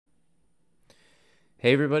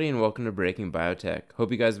Hey everybody and welcome to Breaking Biotech.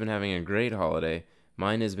 Hope you guys have been having a great holiday.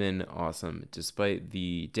 Mine has been awesome. Despite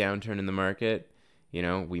the downturn in the market,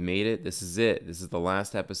 we made it. This is it. This is the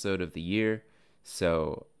last episode of the year.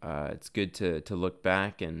 So it's good to look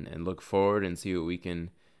back and look forward and see what we can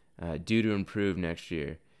do to improve next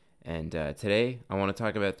year. And today I want to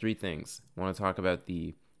talk about three things. I want to talk about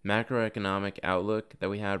the macroeconomic outlook that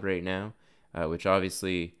we have right now, which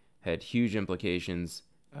obviously had huge implications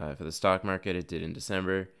for the stock market. It did in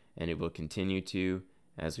December, and it will continue to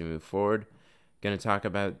as we move forward. Going to talk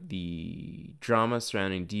about the drama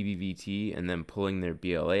surrounding DBVT and them pulling their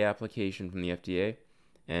BLA application from the FDA.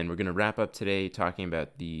 And we're going to wrap up today talking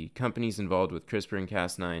about the companies involved with CRISPR and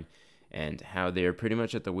Cas9 and how they're pretty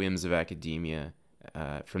much at the whims of academia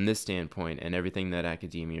from this standpoint and everything that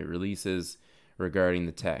academia releases regarding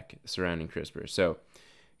the tech surrounding CRISPR. So,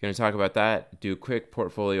 going to talk about that, do a quick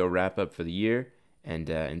portfolio wrap up for the year,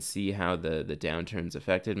 and see how the downturns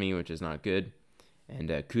affected me, which is not good.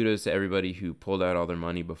 And kudos to everybody who pulled out all their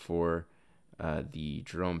money before the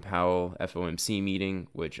Jerome Powell FOMC meeting,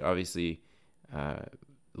 which obviously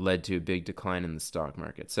led to a big decline in the stock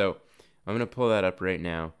market. So I'm going to pull that up right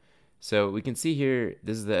now. So we can see here,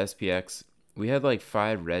 this is the SPX. We had like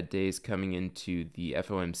 5 red days coming into the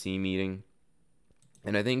FOMC meeting.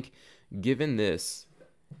 And I think given this,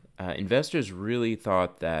 investors really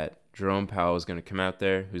thought that Jerome Powell is going to come out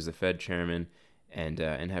there, who's the Fed chairman, and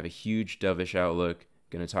have a huge dovish outlook.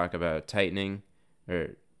 Going to talk about tightening,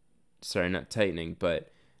 or sorry, not tightening,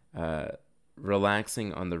 but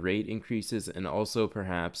relaxing on the rate increases, and also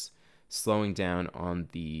perhaps slowing down on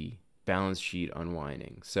the balance sheet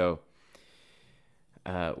unwinding. So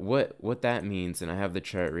what that means, and I have the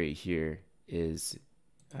chart right here, is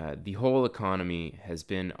the whole economy has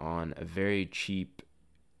been on a very cheap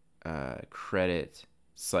credit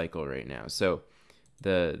cycle right now. So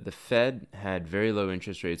the Fed had very low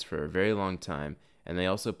interest rates for a very long time, and they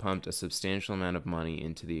also pumped a substantial amount of money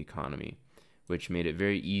into the economy, which made it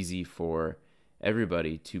very easy for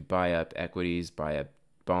everybody to buy up equities, buy up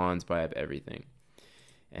bonds, buy up everything.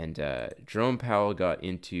 And Jerome Powell got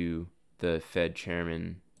into the Fed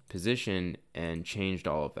chairman position and changed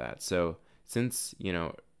all of that. So since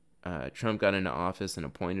Trump got into office and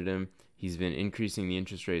appointed him, he's been increasing the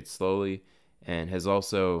interest rates slowly, and has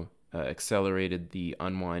also accelerated the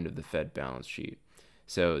unwind of the Fed balance sheet.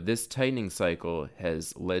 So this tightening cycle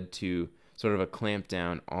has led to sort of a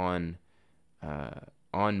clampdown on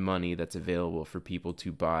money that's available for people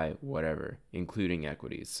to buy whatever, including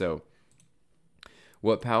equities. So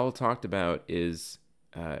what Powell talked about is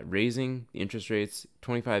raising interest rates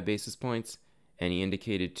 25 basis points, and he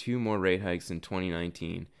indicated 2 more rate hikes in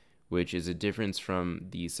 2019, which is a difference from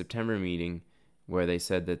the September meeting where they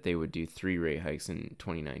said that they would do 3 rate hikes in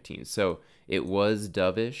 2019. So it was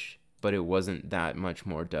dovish, but it wasn't that much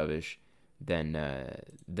more dovish than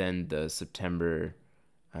the September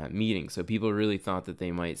meeting. So people really thought that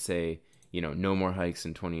they might say, no more hikes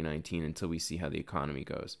in 2019 until we see how the economy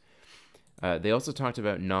goes. They also talked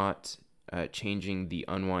about not changing the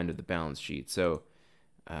unwind of the balance sheet. So,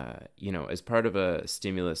 as part of a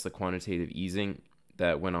stimulus, the quantitative easing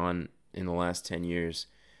that went on in the last 10 years,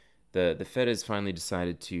 the Fed has finally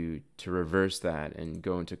decided to reverse that and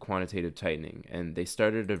go into quantitative tightening. And they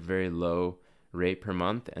started at a very low rate per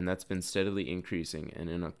month, and that's been steadily increasing. And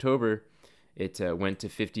in October, it went to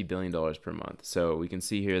 $50 billion per month. So we can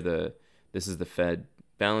see here this is the Fed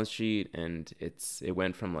balance sheet, and it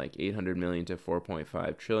went from like 800 million to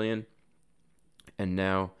 4.5 trillion. And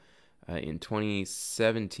now in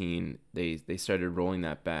 2017, they started rolling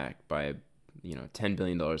that back by $10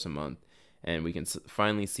 billion a month. And we can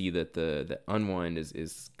finally see that the unwind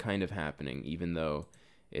is kind of happening, even though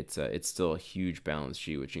it's still a huge balance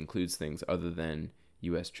sheet, which includes things other than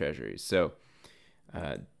U.S. Treasuries. So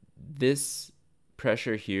this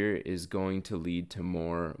pressure here is going to lead to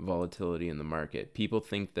more volatility in the market. People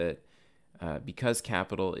think that because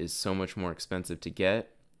capital is so much more expensive to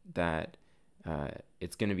get, that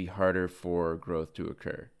it's going to be harder for growth to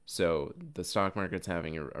occur. So the stock market's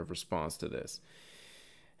having a response to this.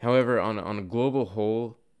 However, on a global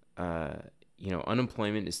whole,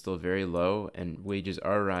 unemployment is still very low and wages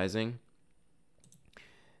are rising.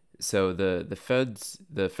 So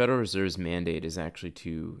the Federal Reserve's mandate is actually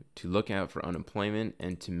to look out for unemployment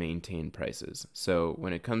and to maintain prices. So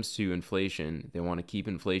when it comes to inflation, they want to keep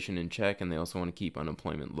inflation in check, and they also want to keep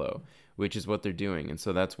unemployment low, which is what they're doing. And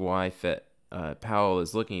so that's why Powell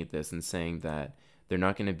is looking at this and saying that they're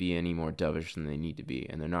not going to be any more dovish than they need to be,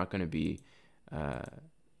 and they're not going to be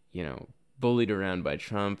bullied around by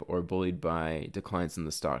Trump or bullied by declines in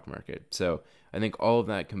the stock market. So I think all of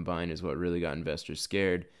that combined is what really got investors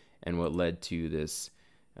scared. and what led to this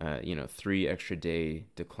 3 extra day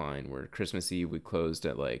decline, where Christmas Eve we closed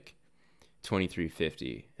at like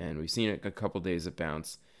 23.50, and we've seen a couple days of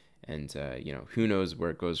bounce, and who knows where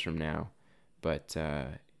it goes from now. But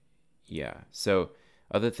yeah, so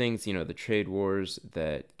other things, the trade wars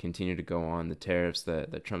that continue to go on, the tariffs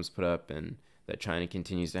that Trump's put up and that China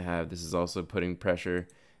continues to have, this is also putting pressure.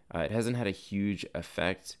 It hasn't had a huge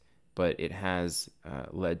effect, but it has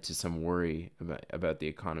led to some worry about the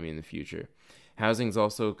economy in the future. Housing's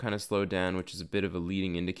also kind of slowed down, which is a bit of a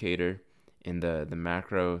leading indicator in the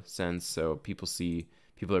macro sense. So people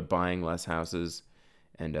are buying less houses,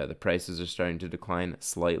 and the prices are starting to decline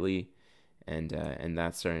slightly, and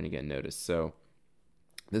that's starting to get noticed. So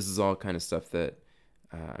this is all kind of stuff that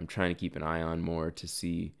I'm trying to keep an eye on more to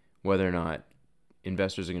see whether or not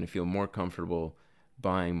investors are going to feel more comfortable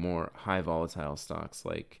buying more high volatile stocks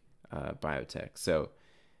like biotech. So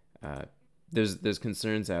there's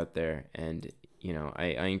concerns out there, and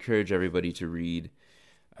I encourage everybody to read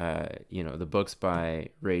the books by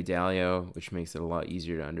Ray Dalio, which makes it a lot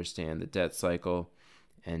easier to understand the debt cycle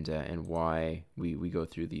and why we go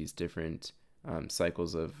through these different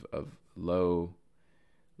cycles of low,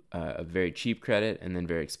 of very cheap credit and then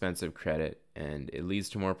very expensive credit, and it leads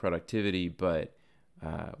to more productivity, but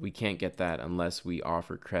we can't get that unless we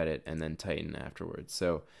offer credit and then tighten afterwards.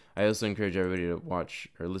 So I also encourage everybody to watch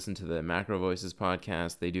or listen to the Macro Voices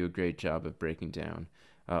podcast. They do a great job of breaking down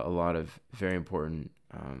a lot of very important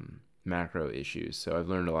macro issues. So I've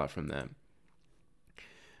learned a lot from them.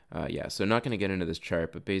 So not going to get into this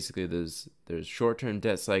chart, but basically there's short-term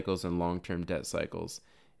debt cycles and long-term debt cycles,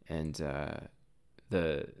 and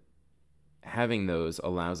having those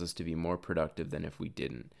allows us to be more productive than if we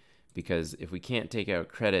didn't. Because if we can't take out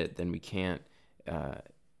credit, then we can't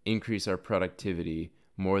increase our productivity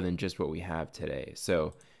more than just what we have today.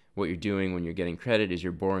 So what you're doing when you're getting credit is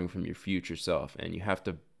you're borrowing from your future self, and you have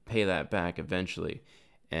to pay that back eventually.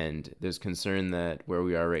 And there's concern that where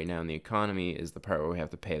we are right now in the economy is the part where we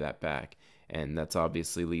have to pay that back. And that's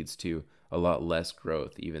obviously leads to a lot less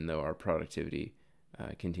growth, even though our productivity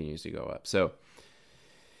continues to go up. So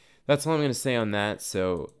that's all I'm going to say on that.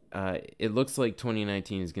 So it looks like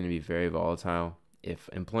 2019 is going to be very volatile. If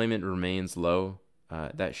employment remains low,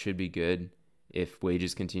 that should be good. If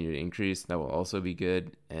wages continue to increase, that will also be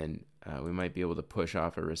good, and we might be able to push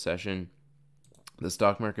off a recession. The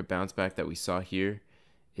stock market bounce back that we saw here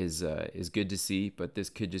is good to see, but this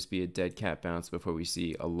could just be a dead cat bounce before we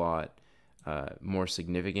see a lot more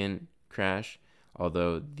significant crash.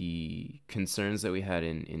 Although the concerns that we had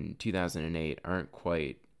in 2008 aren't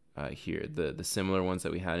quite here. The similar ones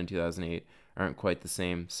that we had in 2008 aren't quite the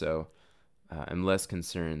same, so I'm less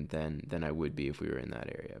concerned than I would be if we were in that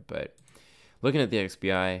area. But looking at the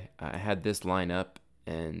XBI, I had this line up,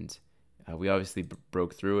 and we obviously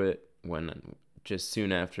broke through it when just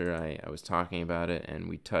soon after I was talking about it, and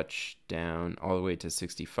we touched down all the way to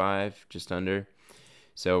 65, just under.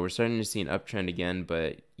 So we're starting to see an uptrend again,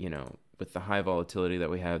 but with the high volatility that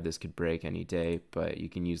we have, this could break any day, but you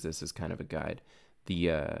can use this as kind of a guide.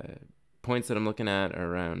 The points that I'm looking at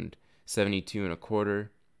are around 72.25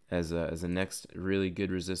 as a next really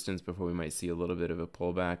good resistance before we might see a little bit of a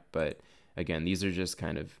pullback. But again, these are just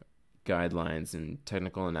kind of guidelines, and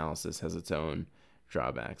technical analysis has its own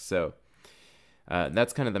drawbacks. So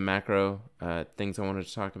that's kind of the macro things I wanted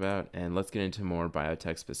to talk about, and let's get into more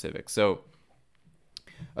biotech specific. So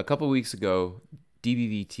a couple weeks ago,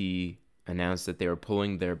 DBVT announced that they were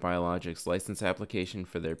pulling their biologics license application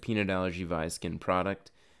for their peanut allergy Viaskin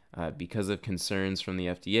product because of concerns from the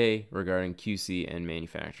FDA regarding QC and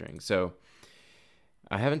manufacturing. So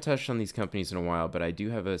I haven't touched on these companies in a while, but I do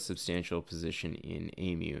have a substantial position in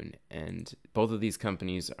Aimmune, and both of these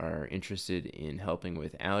companies are interested in helping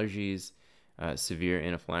with allergies, severe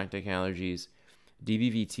anaphylactic allergies.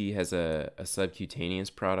 DBVT has a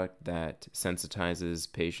subcutaneous product that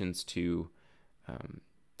sensitizes patients to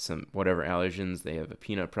some whatever allergens. They have a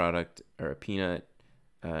peanut product, or a peanut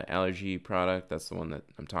allergy product. That's the one that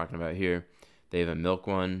I'm talking about here. They have a milk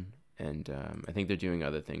one, and I think they're doing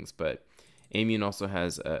other things. But Aimmune also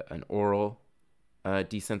has an oral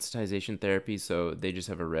desensitization therapy. So they just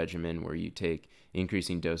have a regimen where you take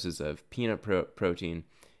increasing doses of peanut protein,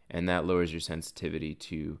 and that lowers your sensitivity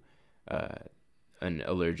to an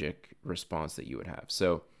allergic response that you would have.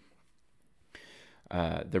 So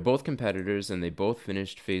they're both competitors, and they both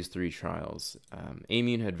finished phase 3 trials.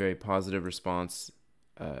 Aimmune had very positive response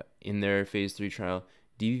in their phase 3 trial.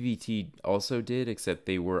 DBVT also did, except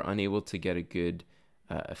they were unable to get a good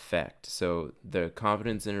effect. So the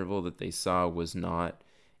confidence interval that they saw was not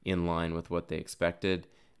in line with what they expected,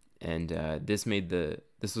 and this made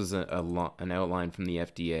the this was an outline from the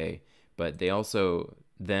FDA, but they also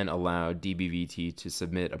then allowed DBVT to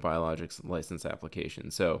submit a biologics license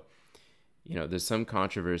application. So, there's some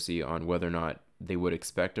controversy on whether or not they would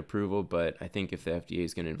expect approval, but I think if the FDA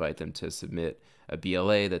is going to invite them to submit a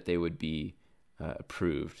BLA, that they would be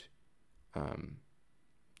approved,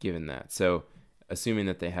 given that. So, assuming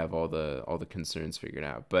that they have all the concerns figured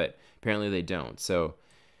out, but apparently they don't. So,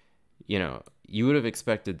 you would have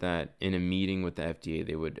expected that in a meeting with the FDA,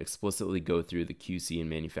 they would explicitly go through the QC and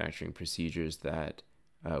manufacturing procedures that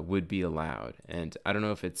would be allowed. And I don't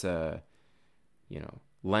know if it's a,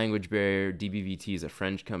 language barrier. DBVT is a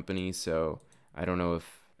French company, so I don't know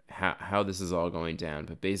if how this is all going down.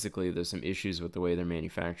 But basically, there's some issues with the way they're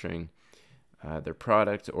manufacturing their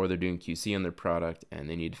product, or they're doing QC on their product, and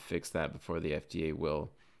they need to fix that before the FDA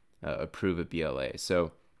will approve a BLA.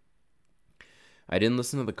 So I didn't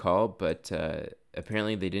listen to the call, but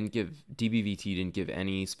apparently DBVT didn't give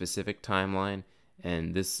any specific timeline,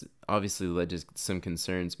 and this obviously led to some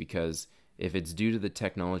concerns because if it's due to the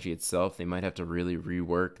technology itself, they might have to really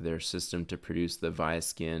rework their system to produce the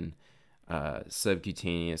Viaskin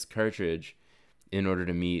subcutaneous cartridge in order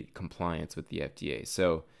to meet compliance with the FDA.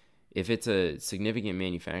 So if it's a significant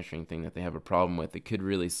manufacturing thing that they have a problem with, it could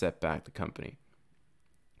really set back the company.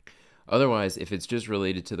 Otherwise, if it's just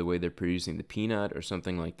related to the way they're producing the peanut or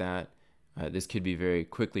something like that, this could be very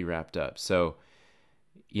quickly wrapped up. So,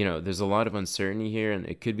 there's a lot of uncertainty here, and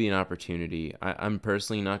it could be an opportunity. I'm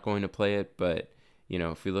personally not going to play it, but,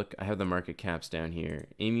 if we look, I have the market caps down here.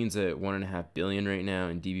 Aimmune's at $1.5 billion right now,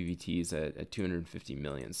 and DBVT is at $250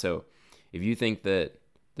 million. So if you think that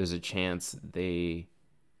there's a chance they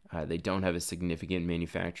don't have a significant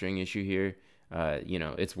manufacturing issue here,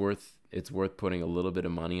 it's worth putting a little bit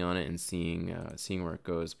of money on it and seeing where it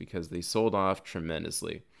goes, because they sold off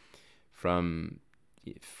tremendously from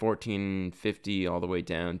 $14.50 all the way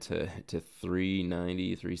down to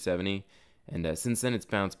 $3.90, $3.70, and since then it's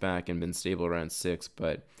bounced back and been stable around $6.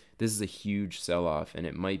 But this is a huge sell-off, and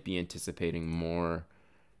it might be anticipating more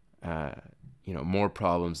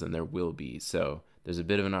problems than there will be. So there's a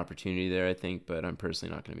bit of an opportunity there, I think, but I'm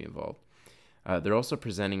personally not going to be involved. They're also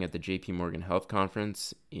presenting at the JP Morgan Health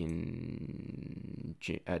Conference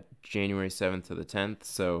at January 7th to the 10th,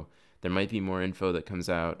 so there might be more info that comes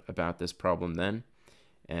out about this problem then.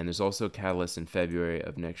 And there's also a catalyst in February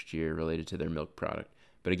of next year related to their milk product.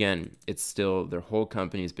 But again, it's still, their whole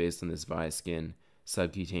company is based on this Viaskin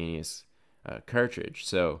subcutaneous cartridge.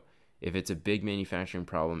 So if it's a big manufacturing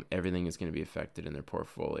problem, everything is going to be affected in their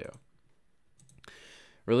portfolio.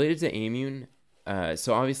 Related to Aimmune,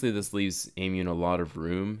 so obviously this leaves Aimmune a lot of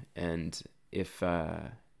room, and if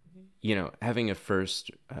having a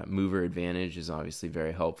first mover advantage is obviously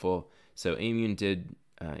very helpful. So Aimmune did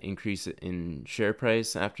increase in share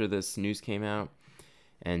price after this news came out,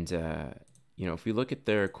 and if we look at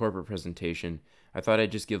their corporate presentation, I thought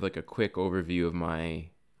I'd just give like a quick overview of my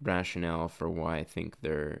rationale for why I think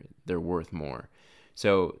they're worth more.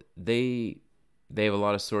 So they have a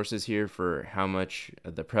lot of sources here for how much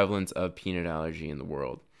the prevalence of peanut allergy in the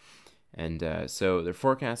world. And so they're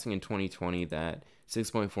forecasting in 2020 that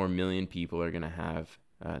 6.4 million people are going to have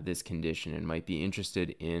this condition and might be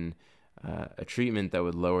interested in a treatment that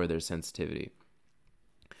would lower their sensitivity.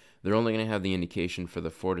 They're only going to have the indication for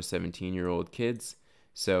the 4 to 17-year-old kids.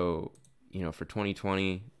 So, for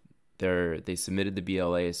 2020, they submitted the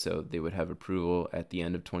BLA, so they would have approval at the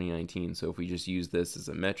end of 2019. So if we just use this as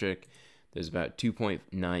a metric, there's about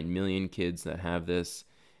 2.9 million kids that have this,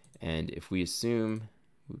 and if we assume,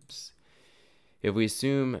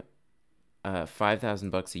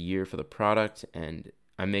 $5,000 a year for the product, and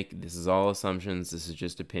this is all assumptions, this is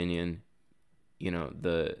just opinion.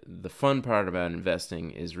 The fun part about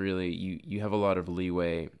investing is really you have a lot of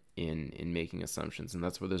leeway in making assumptions, and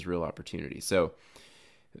that's where there's real opportunity. So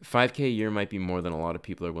 $5,000 a year might be more than a lot of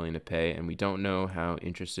people are willing to pay, and we don't know how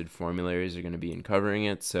interested formularies are going to be in covering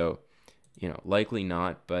it. So likely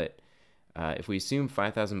not, but if we assume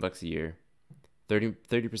 $5,000 a year,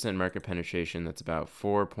 30% market penetration, that's about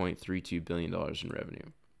 $4.32 billion in revenue.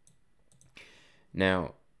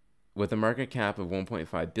 Now, with a market cap of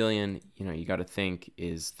 $1.5 billion, you got to think,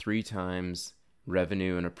 is 3 times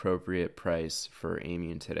revenue an appropriate price for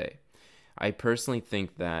Aimmune today? I personally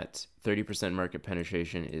think that 30% market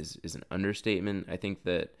penetration is an understatement. I think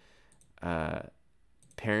that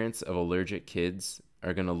parents of allergic kids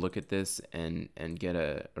are going to look at this and get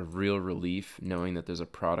a real relief knowing that there's a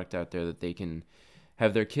product out there that they can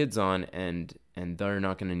have their kids on, and they're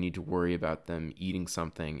not going to need to worry about them eating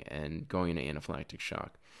something and going into anaphylactic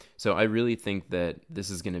shock. So I really think that this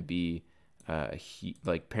is going to be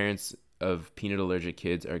like parents of peanut allergic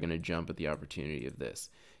kids are going to jump at the opportunity of this.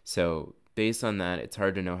 So based on that, it's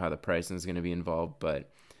hard to know how the pricing is going to be involved, but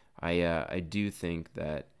I do think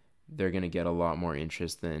that they're going to get a lot more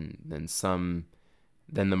interest than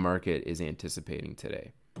the market is anticipating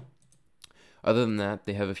today. Other than that,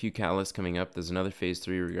 they have a few catalysts coming up. There's another phase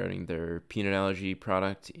 3 regarding their peanut allergy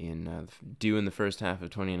product due in the first half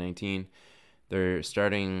of 2019. They're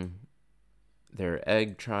starting their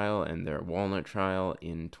egg trial and their walnut trial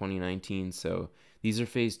in 2019. So these are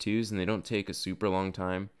phase 2s, and they don't take a super long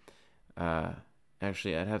time.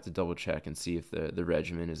 Actually, I'd have to double check and see if the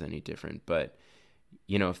regimen is any different. But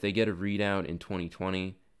if they get a readout in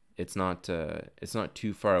 2020, it's not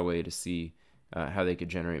too far away to see how they could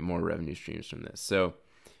generate more revenue streams from this. So,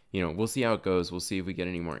 we'll see how it goes. We'll see if we get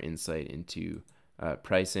any more insight into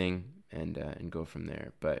pricing and go from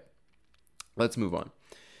there. But let's move on.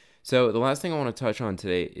 So the last thing I want to touch on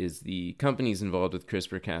today is the companies involved with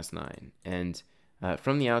CRISPR-Cas9. And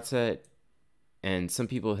from the outset, and some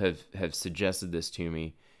people have suggested this to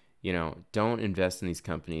me, don't invest in these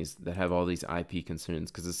companies that have all these IP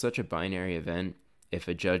concerns, because it's such a binary event. If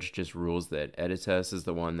a judge just rules that Editas is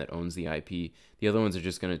the one that owns the IP, the other ones are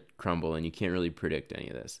just going to crumble, and you can't really predict any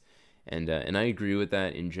of this. And I agree with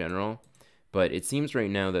that in general, but it seems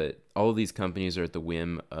right now that all of these companies are at the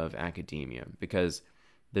whim of academia, because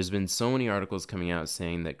there's been so many articles coming out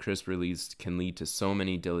saying that CRISPR can lead to so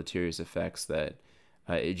many deleterious effects that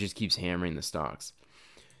it just keeps hammering the stocks.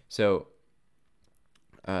 So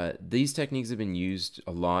these techniques have been used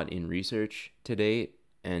a lot in research to date,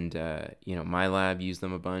 and my lab used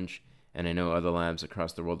them a bunch, and I know other labs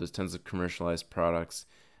across the world. There's tons of commercialized products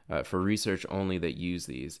for research only that use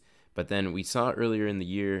these. But then we saw earlier in the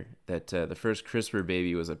year that the first CRISPR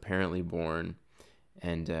baby was apparently born,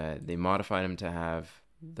 and they modified him to have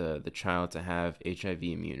the child to have HIV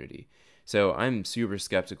immunity. So I'm super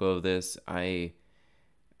skeptical of this. I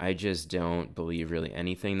just don't believe really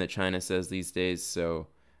anything that China says these days. So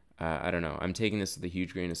I don't know. I'm taking this with a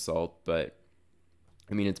huge grain of salt, but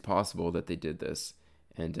I mean, it's possible that they did this,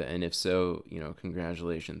 and if so,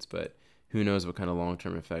 congratulations. But who knows what kind of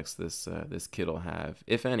long-term effects this kid will have,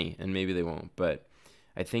 if any, and maybe they won't. But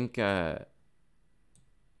I think the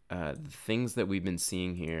things that we've been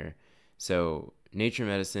seeing here. So Nature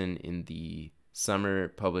Medicine in the summer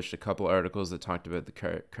published a couple articles that talked about the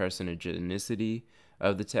carcinogenicity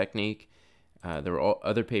of the technique. There were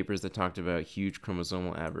other papers that talked about huge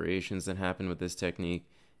chromosomal aberrations that happen with this technique,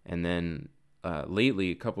 and then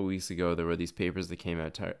lately, a couple weeks ago, there were these papers that came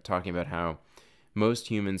out talking about how most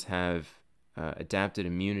humans have adapted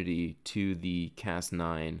immunity to the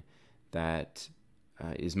Cas9 that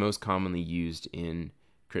is most commonly used in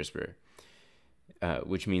CRISPR,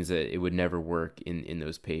 which means that it would never work in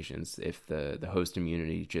those patients if the host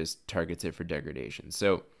immunity just targets it for degradation.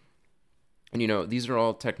 So, and these are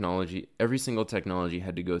all technology. Every single technology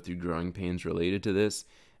had to go through growing pains related to this,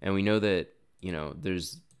 and we know that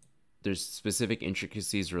there's specific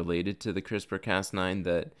intricacies related to the CRISPR-Cas9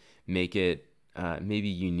 that make it maybe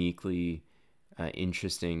uniquely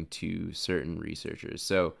interesting to certain researchers.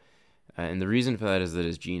 So, and the reason for that is that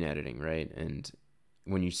it's gene editing, right? And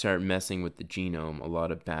when you start messing with the genome, a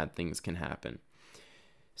lot of bad things can happen.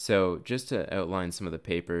 So just to outline some of the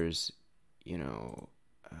papers,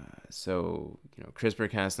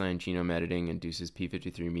 CRISPR-Cas9 genome editing induces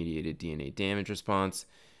p53-mediated DNA damage response.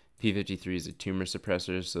 p53 is a tumor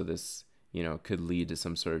suppressor, so this, could lead to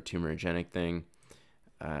some sort of tumorigenic thing.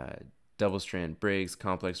 Double-strand breaks,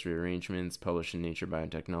 complex rearrangements, published in Nature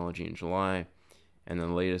Biotechnology in July. And then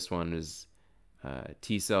the latest one is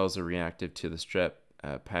T cells are reactive to the strep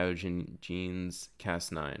pyogen genes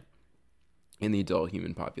Cas9 in the adult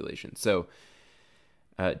human population. So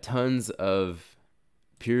tons of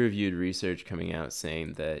peer-reviewed research coming out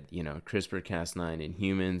saying that, CRISPR-Cas9 in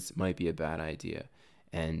humans might be a bad idea.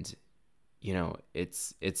 And,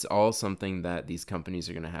 it's all something that these companies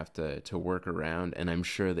are going to have to work around, and I'm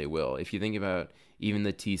sure they will. If you think about even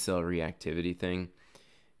the T-cell reactivity thing,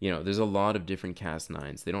 there's a lot of different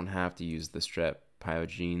Cas9s. They don't have to use the strep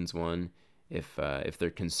pyogenes one if they're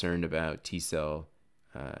concerned about T-cell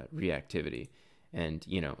reactivity. And,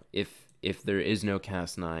 if there is no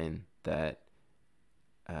Cas9 that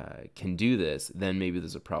can do this, then maybe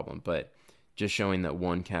there's a problem. But just showing that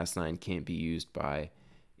one Cas9 can't be used by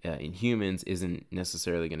in humans isn't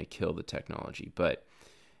necessarily going to kill the technology. But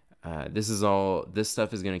this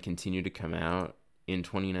stuff is going to continue to come out in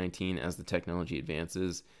 2019 as the technology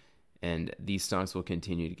advances, and these stocks will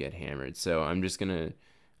continue to get hammered. So I'm not going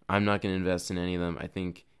to invest in any of them. I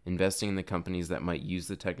think investing in the companies that might use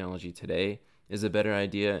the technology today is a better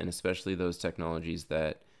idea, and especially those technologies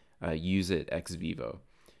that use it ex vivo.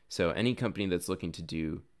 So any company that's looking to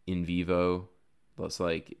do in vivo, that's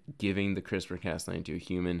like giving the CRISPR-Cas9 to a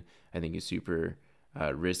human, I think is super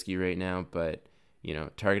risky right now. But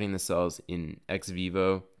targeting the cells in ex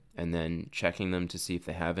vivo and then checking them to see if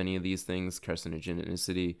they have any of these things,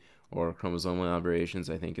 carcinogenicity or chromosomal aberrations,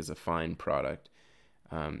 I think is a fine product.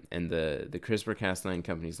 And the CRISPR-Cas9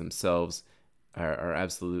 companies themselves are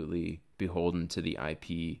absolutely beholden to the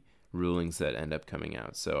IP rulings that end up coming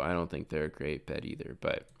out. So I don't think they're a great bet either.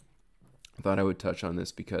 But I thought I would touch on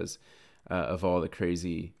this because of all the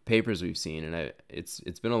crazy papers we've seen, and it's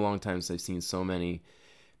been a long time since I've seen so many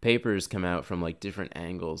papers come out from like different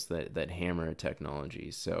angles that hammer a technology.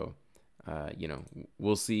 So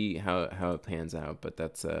we'll see how it pans out, but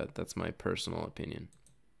that's my personal opinion.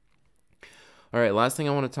 All right, last thing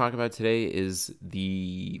I want to talk about today is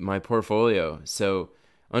my portfolio. So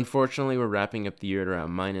unfortunately, we're wrapping up the year at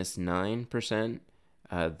around -9%.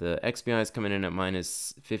 The XBI is coming in at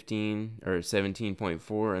 -15 or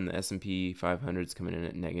 17.4, and the S&P 500 is coming in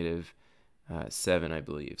at -7, I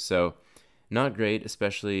believe. So not great,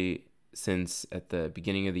 especially since at the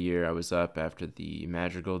beginning of the year I was up after the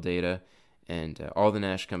Madrigal data, and all the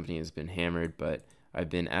NASH company has been hammered, but I've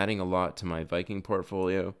been adding a lot to my Viking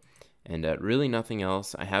portfolio, and really nothing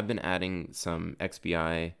else. I have been adding some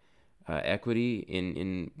XBI equity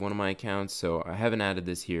in one of my accounts, so I haven't added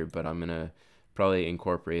this here, but I'm gonna probably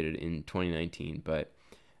incorporate it in 2019. But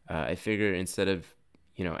I figure instead of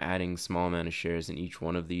adding small amount of shares in each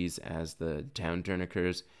one of these as the downturn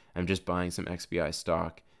occurs, I'm just buying some XBI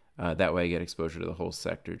stock. That way I get exposure to the whole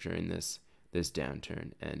sector during this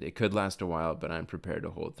downturn, and it could last a while, but I'm prepared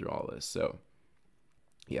to hold through all this. So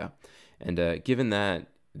yeah, and given that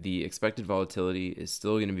the expected volatility is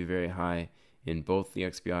still going to be very high in both the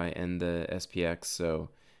XBI and the SPX, so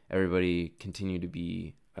everybody continue to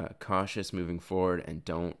be cautious moving forward, and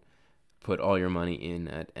don't put all your money in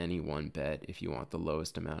at any one bet if you want the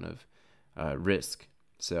lowest amount of risk.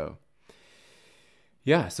 So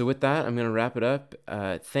yeah, so with that, I'm going to wrap it up.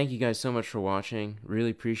 Thank you guys so much for watching. Really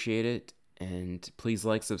appreciate it. And please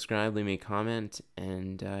like, subscribe, leave me a comment.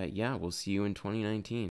 And yeah, we'll see you in 2019.